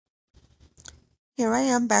Here I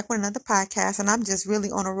am back with another podcast, and I'm just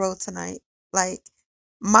really on a roll tonight. Like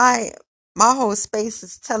my my whole space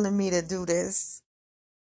is telling me to do this.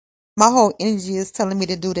 My whole energy is telling me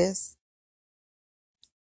to do this.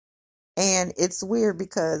 And it's weird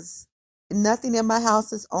because nothing in my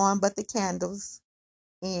house is on but the candles.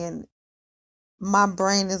 And my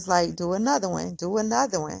brain is like, do another one,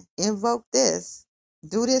 invoke this,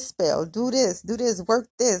 do this spell, do this, work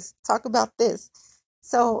this, talk about this.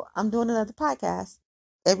 So I'm doing another podcast.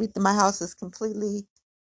 Everything, my house is completely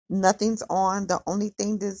nothing's on. The only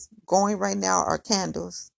thing that's going right now are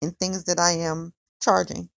candles and things that I am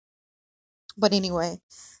charging. But anyway,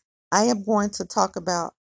 I am going to talk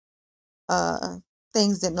about uh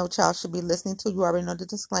things that no child should be listening to. You already know the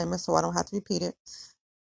disclaimer, so I don't have to repeat it.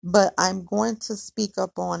 But I'm going to speak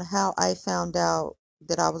up on how I found out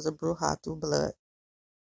that I was a Bruja through blood.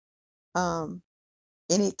 Um,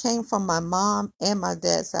 and it came from my mom and my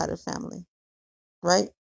dad's side of the family, right?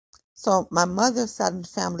 So my mother's side of the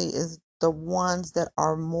family is the ones that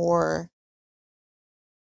are more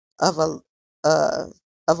of a uh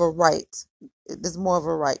of a right. There's more of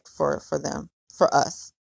a right for them, for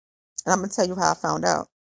us. And I'm gonna tell you how I found out.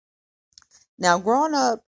 Now, growing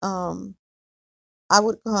up, I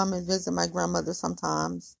would come and visit my grandmother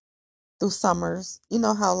sometimes through summers. You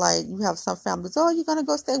know how like you have some families, oh, you're gonna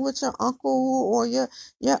go stay with your uncle or your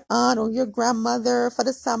aunt or your grandmother for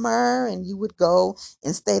the summer, and you would go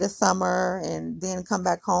and stay the summer and then come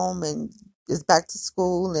back home and it's back to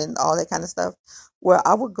school and all that kind of stuff. Where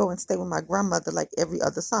I would go and stay with my grandmother like every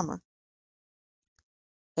other summer.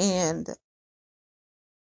 And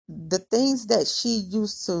the things that she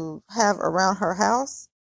used to have around her house,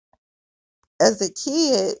 as a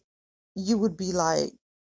kid, you would be like,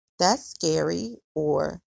 that's scary,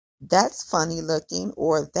 or that's funny looking,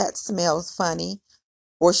 or that smells funny.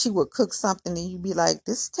 Or she would cook something and you'd be like,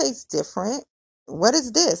 this tastes different. What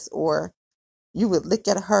is this? Or you would look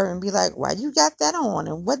at her and be like, why you got that on?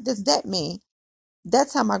 And what does that mean?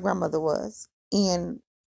 That's how my grandmother was. And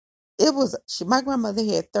my grandmother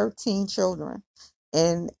had 13 children.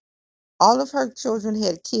 And all of her children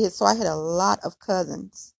had kids, so I had a lot of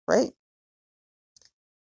cousins, right?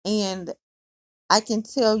 And I can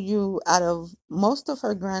tell you, out of most of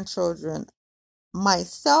her grandchildren,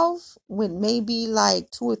 myself, with maybe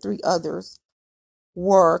like two or three others,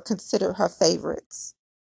 were considered her favorites,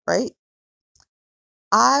 right?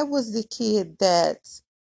 I was the kid that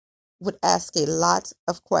would ask a lot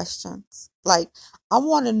of questions. Like, I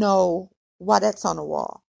want to know why that's on the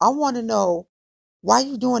wall. I want to know why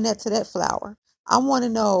you doing that to that flower. I want to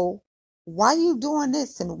know why you doing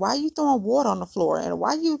this and why you throwing water on the floor and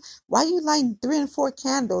why you lighting three and four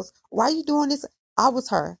candles. Why you doing this? I was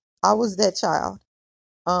her. I was that child.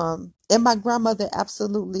 And my grandmother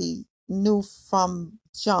absolutely knew from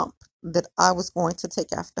jump that I was going to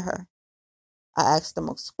take after her. I asked the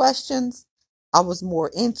most questions. I was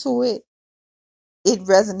more into it. It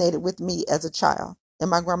resonated with me as a child, and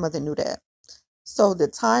my grandmother knew that. So the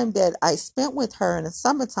time that I spent with her in the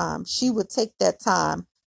summertime, she would take that time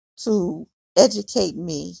to educate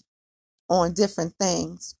me on different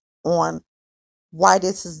things, on why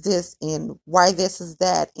this is this and why this is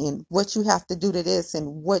that and what you have to do to this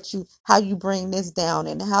and how you bring this down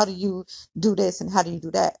and how do you do this and how do you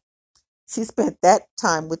do that. She spent that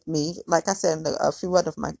time with me, like I said, and a few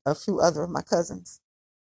other of my cousins.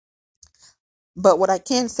 But what I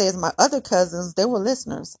can say is my other cousins, they were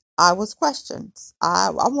listeners. I was questions.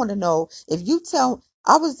 I want to know if you tell.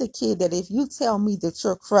 I was the kid that if you tell me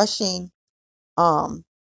that um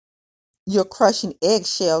you're crushing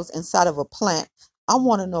eggshells inside of a plant, I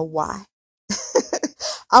want to know why.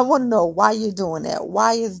 I want to know why you're doing that.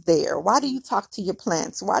 Why is there? Why do you talk to your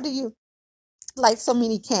plants? Why do you light so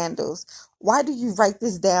many candles? Why do you write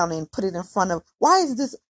this down and put it in front of? Why is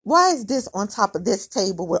this on top of this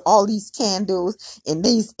table with all these candles and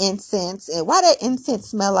these incense? And why that incense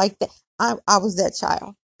smell like that? I was that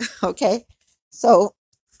child. Okay. So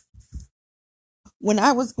when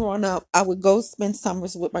I was growing up, I would go spend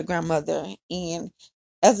summers with my grandmother. And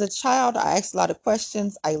as a child, I asked a lot of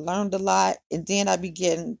questions. I learned a lot. And then I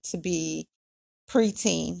began to be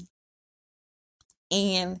preteen.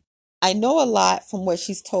 And I know a lot from what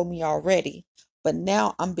she's told me already. But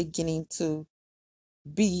now I'm beginning to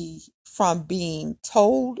be from being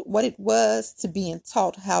told what it was to being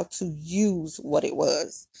taught how to use what it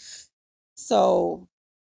was. So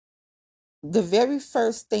the very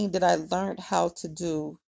first thing that I learned how to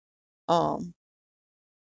do um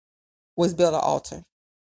was build an altar.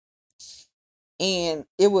 And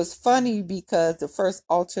it was funny because the first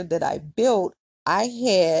altar that I built, I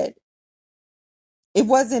had it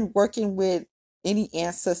wasn't working with any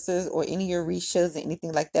ancestors or any orishas or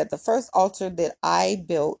anything like that. The first altar that I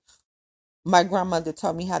built, my grandmother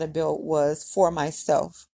taught me how to build, was for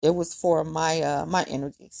myself. It was for my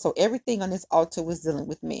energy. So everything on this altar was dealing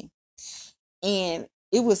with me. And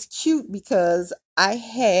it was cute because I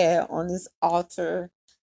had on this altar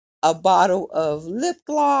a bottle of lip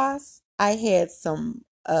gloss. I had some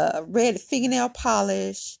red fingernail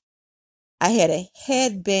polish. I had a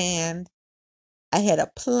headband. I had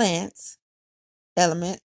a plant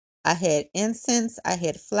element. I had incense. I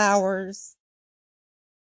had flowers.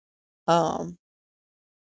 Um,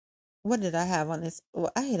 what did I have on this?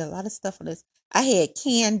 Well, I had a lot of stuff on this. I had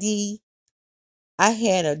candy. I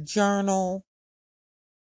had a journal.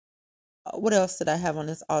 What else did I have on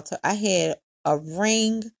this altar? I had a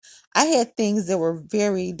ring. I had things that were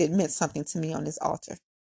that meant something to me on this altar.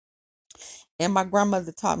 And my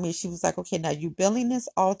grandmother taught me, she was like, okay, now you building this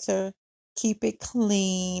altar, keep it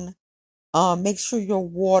clean. Make sure your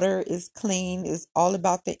water is clean. It's all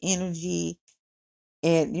about the energy,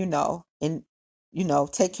 and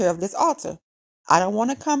take care of this altar. I don't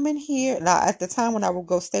want to come in here. Now, at the time when I would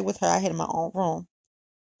go stay with her, I had my own room.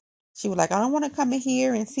 She was like, I don't want to come in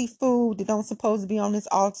here and see food that don't supposed to be on this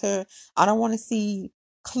altar. I don't want to see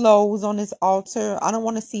clothes on this altar. I don't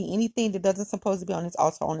want to see anything that doesn't supposed to be on this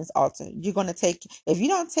altar. You're going to if you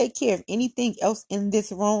don't take care of anything else in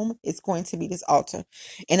this room, it's going to be this altar.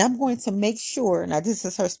 And I'm going to make sure, now this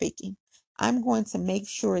is her speaking, I'm going to make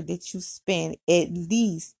sure that you spend at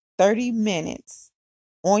least 30 minutes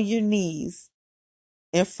on your knees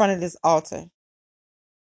in front of this altar.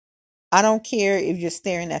 I don't care if you're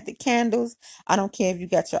staring at the candles. I don't care if you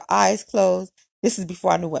got your eyes closed. This is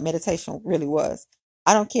before I knew what meditation really was.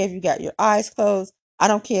 I don't care if you got your eyes closed. I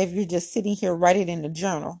don't care if you're just sitting here writing in the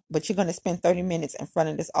journal, but you're going to spend 30 minutes in front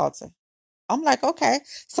of this altar. I'm like, okay.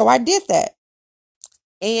 So I did that.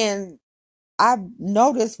 And I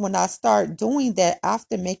noticed when I started doing that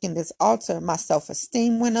after making this altar, my self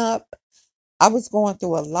esteem went up. I was going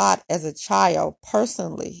through a lot as a child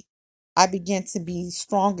personally. I began to be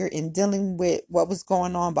stronger in dealing with what was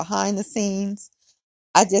going on behind the scenes.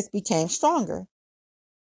 I just became stronger.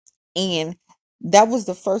 And that was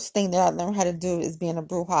the first thing that I learned how to do, is being a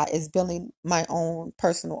bruja, is building my own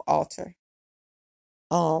personal altar.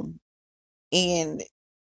 Um, and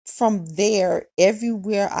from there,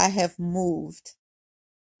 everywhere I have moved,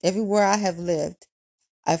 everywhere I have lived,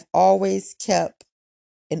 I've always kept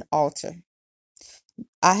an altar.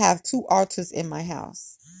 I have two altars in my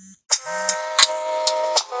house.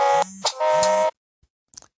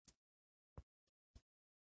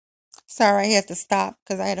 Sorry, I had to stop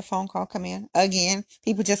because I had a phone call come in again.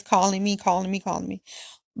 People just calling me, calling me, calling me.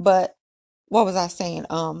 But what was I saying?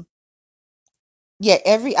 Yeah,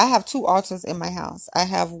 I have two altars in my house. I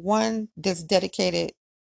have one that's dedicated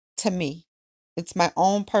to me. It's my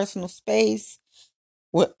own personal space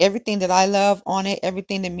with everything that I love on it,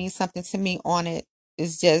 everything that means something to me on it.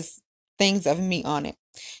 Is just things of me on it.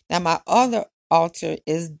 Now my other altar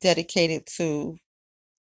is dedicated to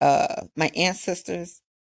my ancestors.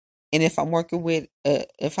 And if I'm working with,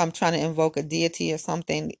 if I'm trying to invoke a deity or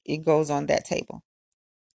something, it goes on that table.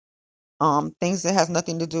 Things that has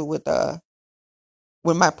nothing to do with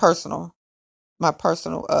my personal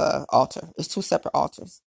altar. It's two separate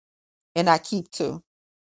altars, and I keep two.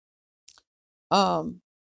 Um,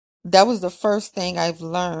 that was the first thing I've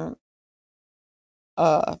learned,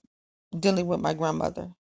 uh, dealing with my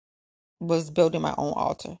grandmother, was building my own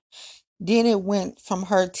altar. Then it went from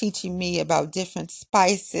her teaching me about different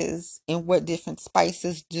spices and what different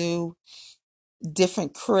spices do,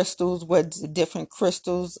 different crystals, what different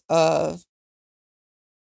crystals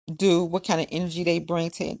do, what kind of energy they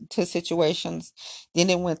bring to situations.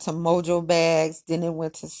 Then it went to mojo bags. Then it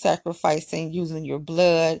went to sacrificing using your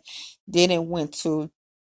blood. Then it went to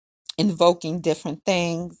invoking different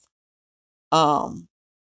things. Um,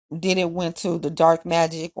 then it went to the dark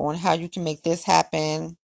magic on how you can make this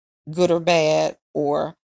happen, good or bad,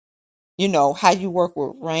 or how you work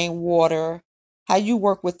with rainwater, how you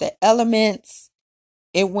work with the elements.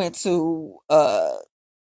 It went to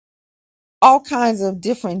all kinds of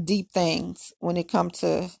different deep things when it comes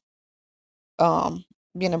to um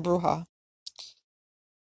being a bruja.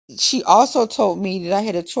 She also told me that I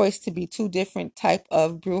had a choice to be two different type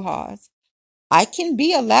of brujas. I can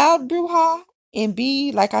be a loud bruja and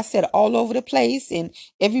be, like I said, all over the place, and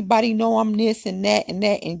everybody know I'm this and that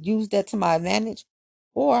and use that to my advantage.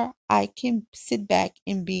 Or I can sit back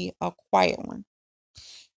and be a quiet one.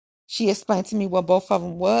 She explained to me what both of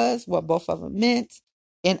them was, what both of them meant,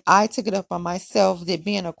 and I took it up on myself that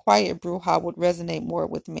being a quiet bruja would resonate more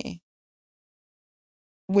with me,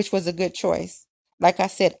 which was a good choice. Like I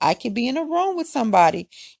said, I could be in a room with somebody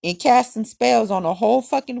and casting spells on the whole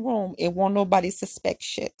fucking room. It won't nobody suspect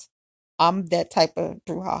shit. I'm that type of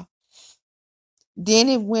bruja. Then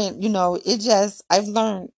it went, it just I've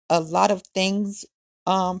learned a lot of things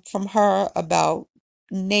from her about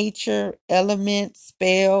nature, elements,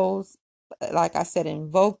 spells, like I said,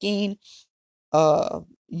 invoking, uh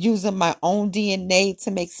using my own DNA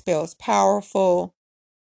to make spells powerful.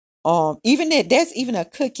 Even that there's even a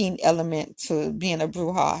cooking element to being a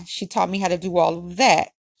bruja. She taught me how to do all of that.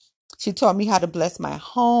 She taught me how to bless my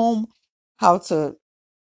home, how to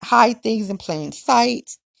hide things in plain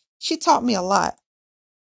sight. She taught me a lot.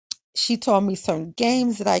 She taught me certain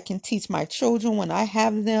games that I can teach my children when I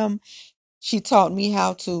have them. She taught me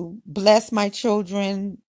how to bless my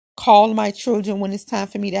children, call my children when it's time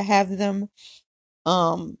for me to have them.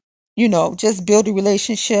 Um, just build a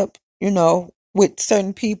relationship, with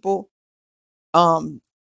certain people. Um,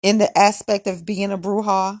 in the aspect of being a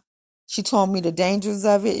bruja, she told me the dangers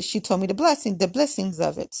of it. She told me the blessings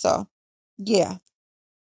of it. So, yeah,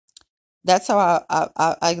 that's how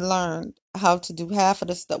I learned how to do half of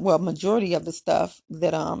the stuff. Well, majority of the stuff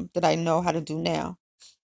that I know how to do now.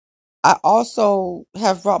 I also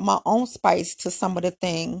have brought my own spice to some of the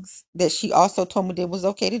things that she also told me that was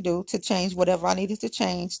okay to do to change whatever I needed to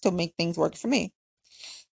change to make things work for me.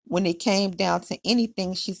 When it came down to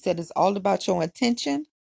anything, she said it's all about your intention,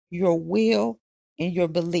 your will, and your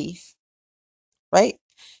belief, right?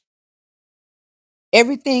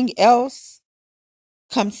 Everything else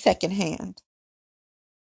comes secondhand.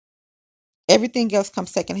 Everything else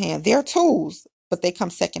comes secondhand. They're tools, but they come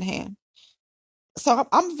secondhand. So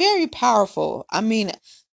I'm very powerful. I mean,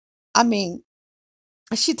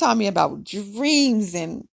 she taught me about dreams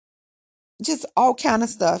and just all kind of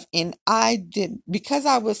stuff. And I did because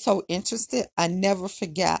I was so interested. I never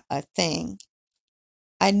forgot a thing.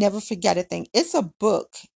 I never forgot a thing. It's a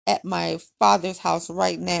book at my father's house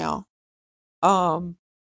right now. Um,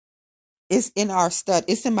 it's in our stud.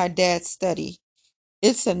 It's in my dad's study.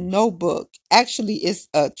 It's a notebook. Actually, it's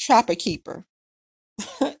a trapper keeper.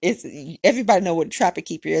 It's everybody know what a trapper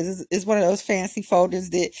keeper is. It's one of those fancy folders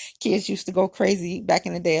that kids used to go crazy back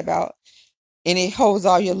in the day about. And it holds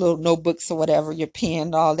all your little notebooks or whatever, your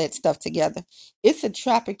pen, all that stuff together. It's a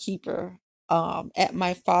trapper keeper at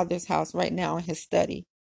my father's house right now in his study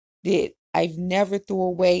that I've never threw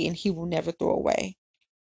away and he will never throw away.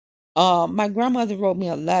 My grandmother wrote me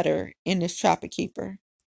a letter in this trapper keeper,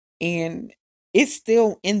 and it's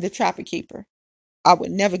still in the trapper keeper. I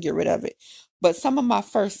would never get rid of it. But some of my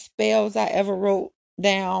first spells I ever wrote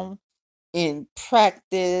down in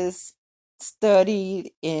practice,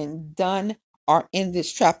 studied, and done are in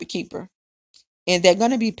this trapper keeper. And they're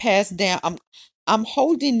gonna be passed down. I'm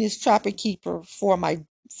holding this trapper keeper for my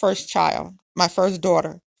first child, my first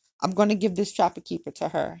daughter. I'm gonna give this trapper keeper to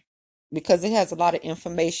her because it has a lot of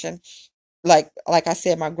information. Like I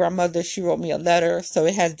said, my grandmother, she wrote me a letter, so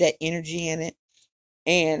it has that energy in it.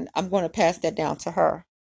 And I'm gonna pass that down to her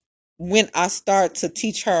when I start to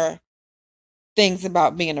teach her things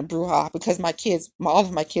about being a bruja because all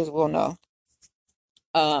of my kids will know,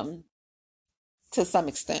 um, to some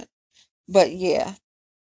extent. But yeah,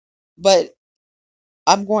 but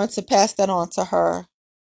I'm going to pass that on to her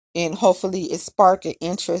and hopefully it sparked an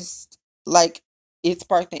interest like it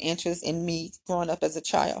sparked an interest in me growing up as a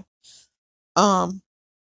child. Um,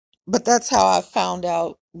 but that's how I found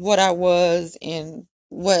out what I was and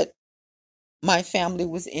what my family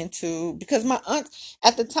was into because my aunts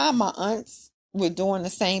at the time my aunts were doing the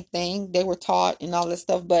same thing. They were taught and all this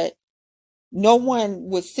stuff, but no one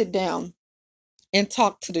would sit down and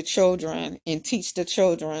talk to the children and teach the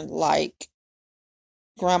children like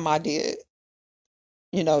grandma did.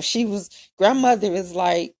 Grandmother is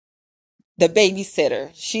like the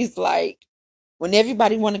babysitter. She's like when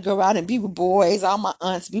everybody want to go out and be with boys, all my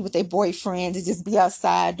aunts be with their boyfriends and just be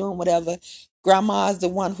outside doing whatever. Grandma's the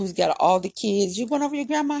one who's got all the kids. You going over your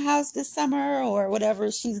grandma's house this summer or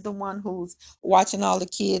whatever? She's the one who's watching all the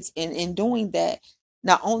kids and doing that.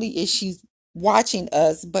 Not only is she watching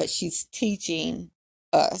us, but she's teaching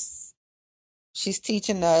us. She's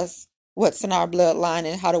teaching us what's in our bloodline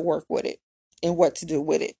and how to work with it and what to do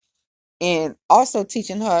with it. And also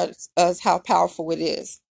teaching us how powerful it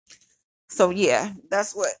is. So yeah,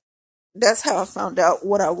 that's how I found out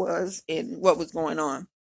what I was and what was going on.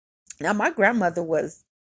 Now my grandmother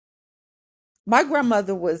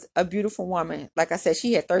was a beautiful woman. Like I said,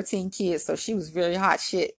 she had 13 kids, so she was very hot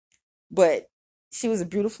shit. But she was a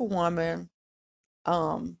beautiful woman.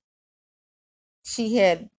 Um, she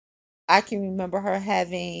had I can remember her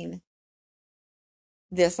having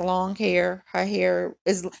this long hair. Her hair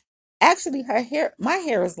is actually her hair. My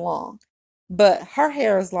hair is long, But her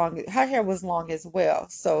hair is long. Her hair was long as well.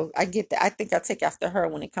 So I get that. I think I take after her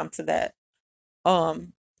when it comes to that.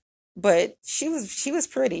 Um, but she was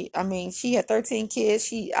pretty. I mean, she had 13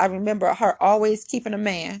 kids. I remember her always keeping a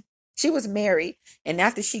man. She was married, and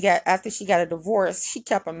after she got a divorce, she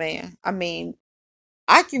kept a man. I mean,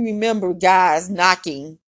 I can remember guys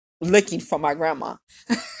knocking, looking for my grandma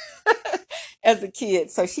as a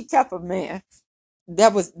kid. So she kept a man.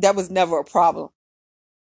 That was never a problem.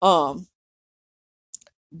 Um,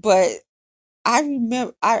 but I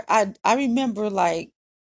remember like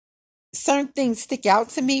certain things stick out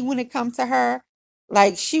to me when it comes to her.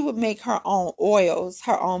 Like she would make her own oils,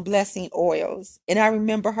 her own blessing oils. And I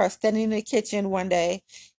remember her standing in the kitchen one day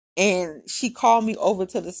and she called me over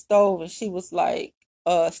to the stove and she was like,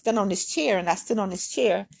 stand on this chair, and I stood on this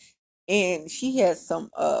chair and she had some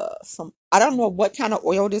I don't know what kind of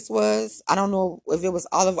oil this was. I don't know if it was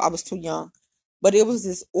olive. I was too young, but it was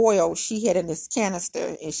this oil she had in this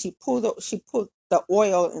canister, and she put the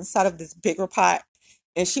oil inside of this bigger pot,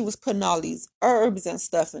 and she was putting all these herbs and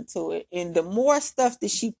stuff into it. And the more stuff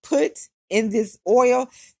that she put in this oil,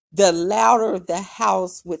 the louder the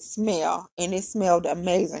house would smell, and it smelled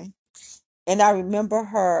amazing. And I remember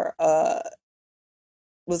her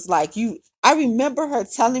was like you I remember her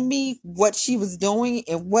telling me what she was doing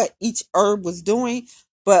and what each herb was doing,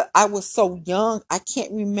 but I was so young I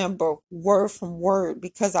can't remember word from word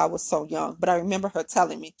because I was so young. But I remember her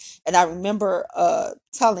telling me, and I remember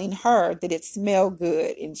telling her that it smelled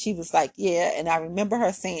good, and she was like, yeah. And I remember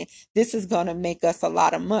her saying, this is going to make us a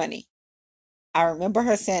lot of money. I remember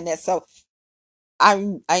her saying that. So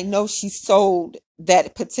I know she sold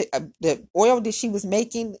that particular the oil that she was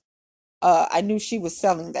making. I knew she was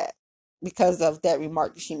selling that because of that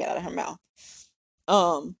remark that she made out of her mouth.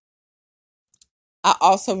 Um, I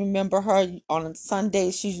also remember her on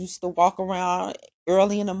Sundays. She used to walk around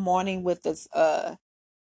early in the morning with this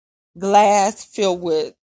glass filled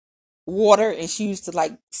with water, and she used to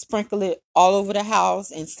like sprinkle it all over the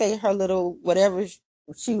house and say her little whatever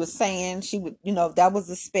she was saying. She would, that was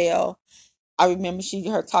a spell. I remember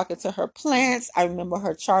her talking to her plants. I remember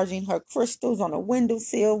her charging her crystals on a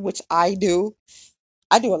windowsill, which I do.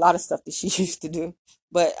 I do a lot of stuff that she used to do,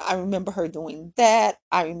 but I remember her doing that.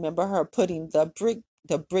 I remember her putting the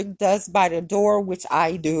brick dust by the door, which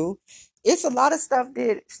I do. It's a lot of stuff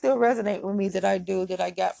that still resonate with me that I do that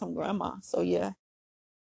I got from grandma. So yeah.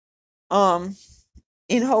 Um,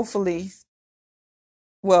 and hopefully,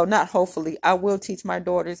 well, not hopefully, I will teach my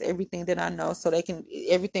daughters everything that I know so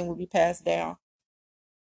everything will be passed down.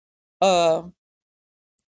 Uh,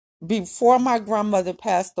 Before my grandmother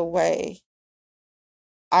passed away,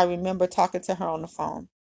 I remember talking to her on the phone,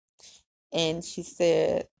 and she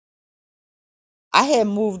said, I had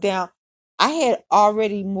moved down. I had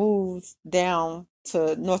already moved down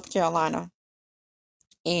to North Carolina,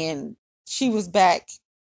 and she was back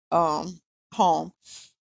home.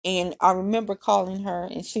 And I remember calling her,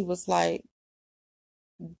 and she was like,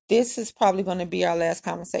 this is probably going to be our last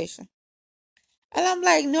conversation. And I'm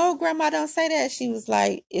like, no, grandma, don't say that. She was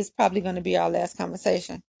like, it's probably going to be our last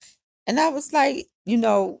conversation. And I was like,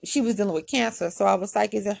 she was dealing with cancer. So I was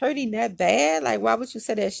like, is it hurting that bad? Like, why would you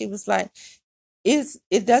say that? She was like,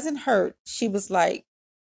 it doesn't hurt. She was like,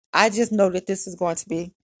 I just know that this is going to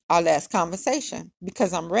be our last conversation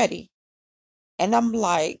because I'm ready. And I'm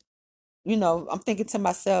like, I'm thinking to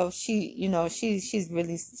myself, she's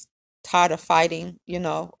really tired of fighting,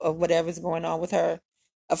 of whatever's going on with her.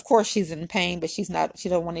 Of course she's in pain, but she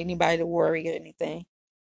don't want anybody to worry or anything.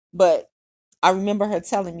 But I remember her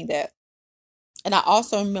telling me that. And I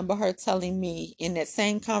also remember her telling me in that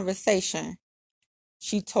same conversation,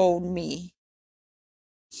 she told me,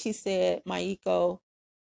 she said, Maiko,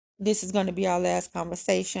 this is going to be our last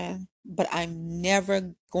conversation, but I'm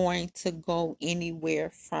never going to go anywhere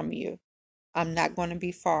from you. I'm not going to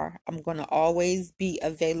be far. I'm going to always be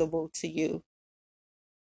available to you.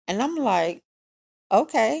 And I'm like,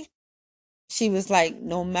 okay. She was like,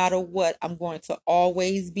 no matter what, I'm going to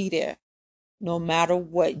always be there. No matter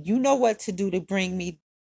what. You know what to do to bring me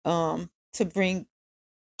to bring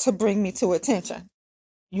me to attention.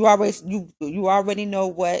 You already know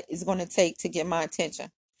what it's going to take to get my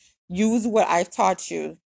attention. Use what I've taught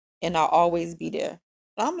you, and I'll always be there.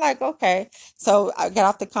 I'm like, okay. So I got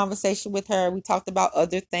off the conversation with her. We talked about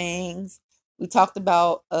other things. We talked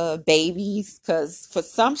about babies because for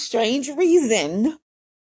some strange reason,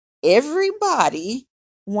 everybody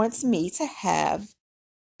wants me to have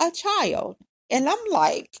a child. And I'm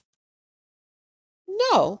like,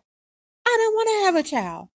 no, I don't want to have a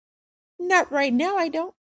child. Not right now, I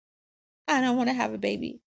don't. I don't want to have a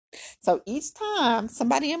baby. So each time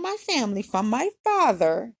somebody in my family from my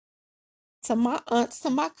father to my aunts, to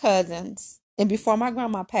my cousins, and before my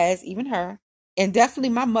grandma passed, even her, and definitely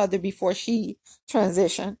my mother before she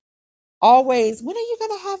transitioned, always, when are you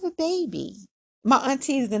gonna have a baby? My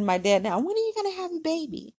aunties and my dad now, when are you gonna have a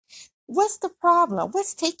baby? What's the problem?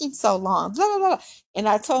 What's taking so long? Blah, blah, blah. And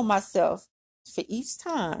I told myself, for each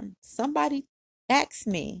time somebody asks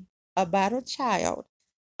me about a child,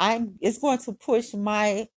 it's going to push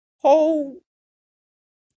my whole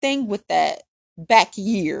thing with that back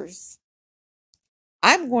years.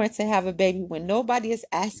 I'm going to have a baby when nobody is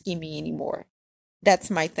asking me anymore. That's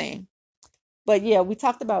my thing. But yeah, we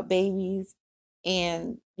talked about babies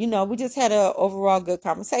and we just had a overall good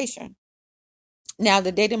conversation. Now,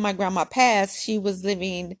 the day that my grandma passed, she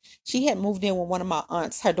had moved in with one of my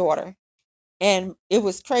aunts, her daughter. And it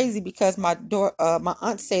was crazy because my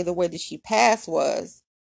aunt say the way that she passed was,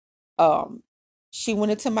 um, she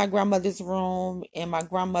went into my grandmother's room and my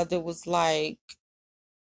grandmother was like,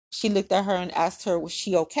 she looked at her and asked her, was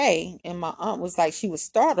she okay? And my aunt was like, she was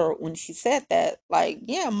startled when she said that, like,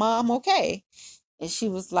 yeah, mom, okay. And she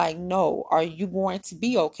was like, no, are you going to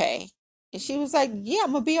be okay? And she was like, yeah,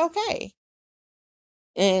 I'm gonna be okay.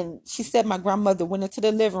 And she said my grandmother went into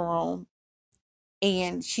the living room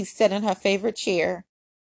and she sat in her favorite chair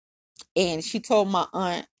and she told my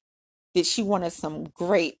aunt that she wanted some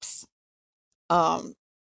grapes um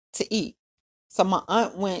to eat. So my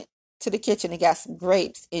aunt went to the kitchen and got some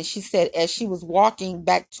grapes and she said as she was walking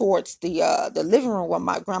back towards the living room where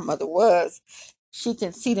my grandmother was, she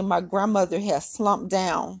can see that my grandmother had slumped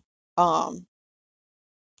down um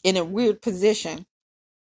in a weird position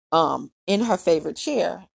in her favorite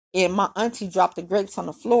chair. And my auntie dropped the grapes on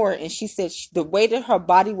the floor and she said the way that her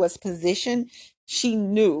body was positioned, she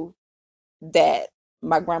knew that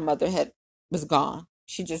my grandmother had was gone.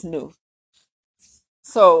 She just knew.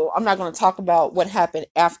 So I'm not going to talk about what happened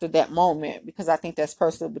after that moment because I think that's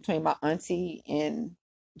personal between my auntie and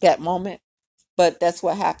that moment. But that's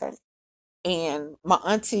what happened. And my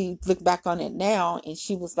auntie looked back on it now and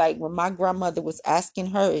she was like, when my grandmother was asking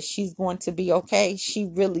her if she's going to be okay, she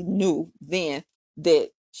really knew then that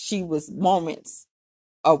she was moments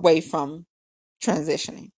away from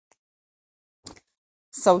transitioning.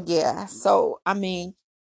 So yeah, so I mean,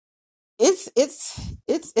 it's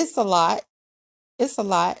a lot. It's a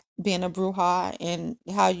lot being a Bruja and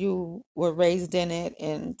how you were raised in it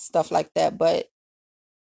and stuff like that. But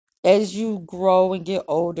as you grow and get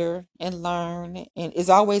older and learn, and it's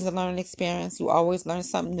always a learning experience, you always learn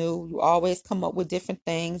something new. You always come up with different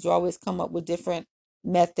things. You always come up with different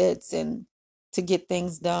methods and to get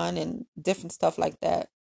things done and different stuff like that.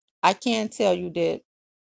 I can tell you that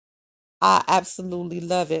I absolutely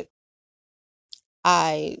love it.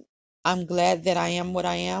 I I'm glad that I am what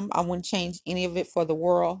I am. I wouldn't change any of it for the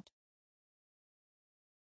world.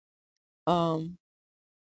 Um,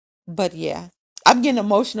 but yeah, I'm getting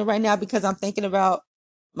emotional right now because I'm thinking about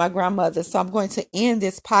my grandmother. So I'm going to end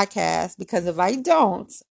this podcast because if I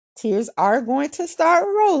don't, tears are going to start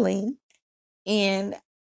rolling. And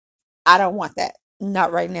I don't want that.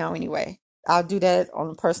 Not right now, anyway. I'll do that on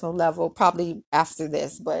a personal level probably after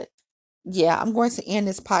this. But yeah, I'm going to end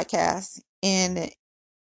this podcast in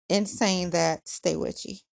saying that stay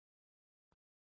witchy.